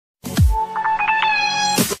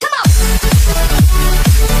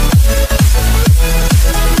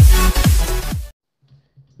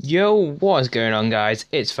Yo, what is going on guys,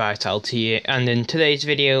 it's Vitality here, and in today's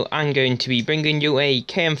video I'm going to be bringing you a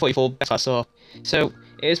KN44 class up. So,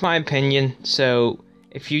 it is my opinion, so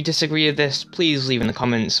if you disagree with this, please leave in the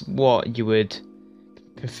comments what you would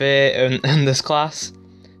prefer in this class.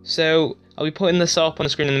 So, I'll be putting this up on the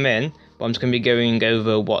screen in a minute, but I'm just going to be going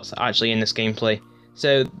over what's actually in this gameplay.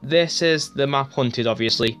 So, this is the map Hunted,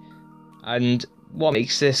 obviously, and what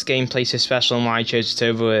makes this gameplay so special and why I chose it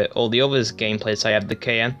over all the other gameplays I had the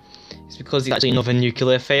KN is because it's actually another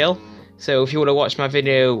nuclear fail. So if you would have watched my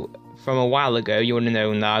video from a while ago, you would have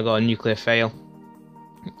known that I got a nuclear fail.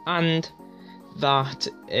 And that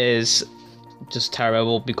is just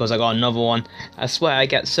terrible because I got another one. I swear I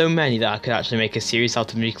get so many that I could actually make a series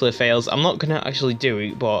out of nuclear fails. I'm not going to actually do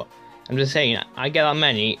it, but I'm just saying, I get that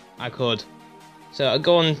many, I could. So I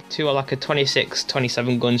go on to like a 26,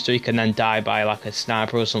 27 gun streak and then die by like a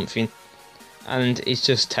sniper or something. And it's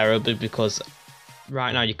just terrible because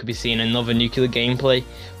right now you could be seeing another nuclear gameplay,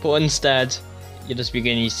 but instead you're just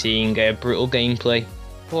beginning seeing a brutal gameplay.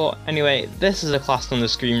 But anyway, this is a class on the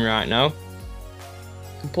screen right now. You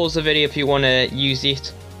can pause the video if you want to use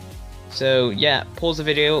it. So yeah, pause the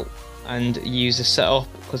video and use the setup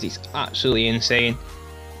because it's absolutely insane.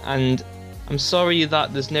 And I'm sorry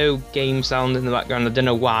that there's no game sound in the background, I don't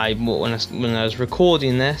know why, but when I was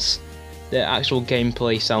recording this, the actual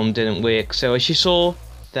gameplay sound didn't work. So as you saw,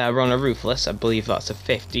 there we're on a Ruthless, I believe that's a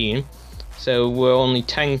 15. So we're only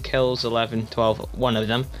 10 kills, 11, 12, one of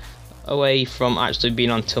them, away from actually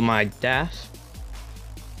being on till my death.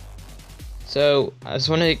 So I just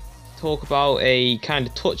want to talk about a kind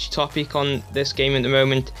of touchy topic on this game at the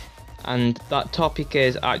moment, and that topic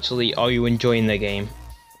is actually, are you enjoying the game?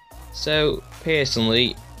 So,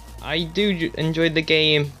 personally, I do enjoy the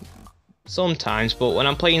game sometimes, but when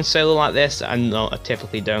I'm playing solo like this, I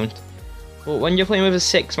typically don't. But when you're playing with a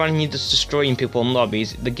 6-man and you're just destroying people in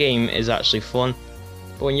lobbies, the game is actually fun.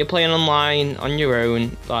 But when you're playing online, on your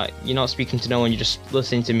own, like, you're not speaking to no one, you're just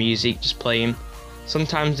listening to music, just playing,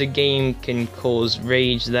 sometimes the game can cause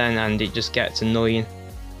rage then, and it just gets annoying.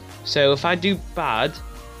 So if I do bad,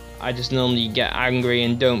 I just normally get angry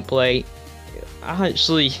and don't play. I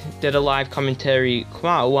actually did a live commentary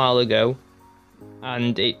quite a while ago,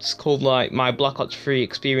 and it's called like my Black Ops 3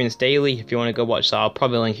 Experience Daily. If you want to go watch that, I'll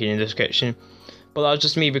probably link it in the description. But that was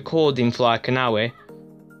just me recording for like an hour,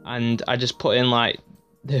 and I just put in like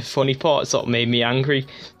the funny parts that made me angry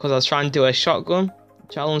because I was trying to do a shotgun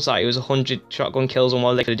challenge, like it was 100 shotgun kills on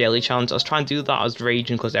one day for the daily challenge. I was trying to do that, I was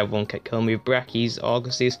raging because everyone kept killing me with breckies,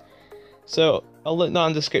 Augusties. So I'll link that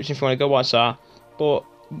in the description if you want to go watch that. But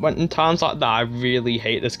when in times like that, I really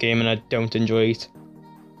hate this game and I don't enjoy it.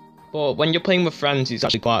 But when you're playing with friends, it's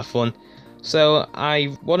actually quite fun. So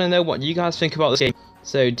I want to know what you guys think about this game.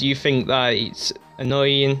 So do you think that it's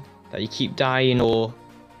annoying that you keep dying, or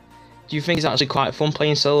do you think it's actually quite fun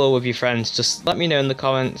playing solo with your friends? Just let me know in the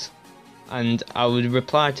comments and I would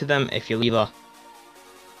reply to them if you leave her.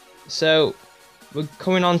 So we're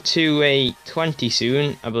coming on to a 20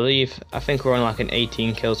 soon, I believe. I think we're on like an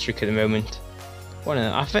 18 kill streak at the moment. Well,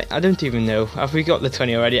 no, I don't even know. Have we got the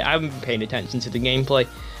 20 already? I haven't been paying attention to the gameplay.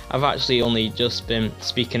 I've actually only just been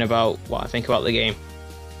speaking about what I think about the game.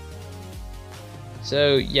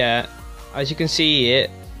 So yeah, as you can see here,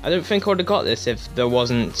 I don't think I would have got this if there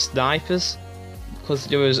wasn't snipers, because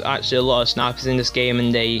there was actually a lot of snipers in this game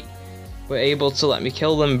and they were able to let me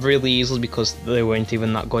kill them really easily because they weren't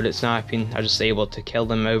even that good at sniping. I was just able to kill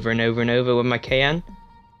them over and over and over with my KN.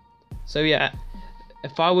 So yeah,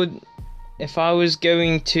 if I was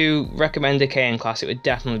going to recommend a KN class, it would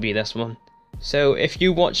definitely be this one. So if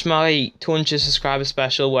you watch my 200 subscriber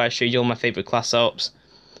special where I showed you all my favourite class setups,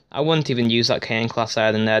 I wouldn't even use that KN class I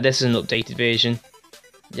had in there. This is an updated version.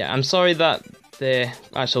 Yeah, I'm sorry that the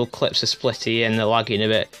actual clips are splitty and they're lagging a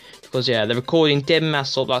bit, because yeah, the recording did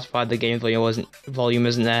mess up, that's why the game volume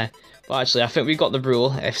isn't there. But actually, I think we got the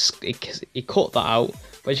rule, if it cut that out.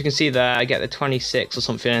 But as you can see there, I get the 26 or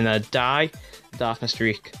something and I die, darkness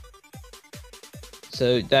streak.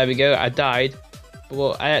 So there we go, I died,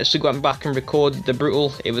 but I actually went back and recorded the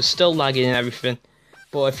brutal. It was still lagging and everything,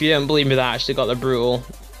 but if you don't believe me that I actually got the brutal,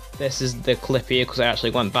 this is the clip here because I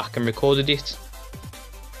actually went back and recorded it.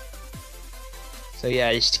 So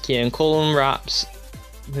yeah, just keep on calling raps.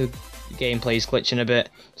 The gameplay is glitching a bit,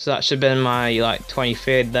 so that should have been my like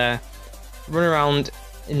 23rd there. Run around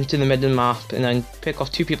into the middle map and then pick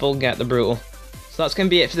off 2 people and get the brutal. So that's going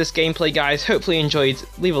to be it for this gameplay, guys. Hopefully you enjoyed.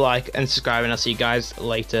 Leave a like and subscribe, and I'll see you guys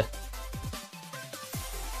later.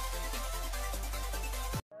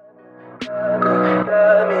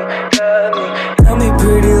 Tell me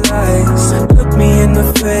pretty lies, look me in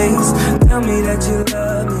the face, tell me that you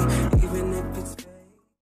love me.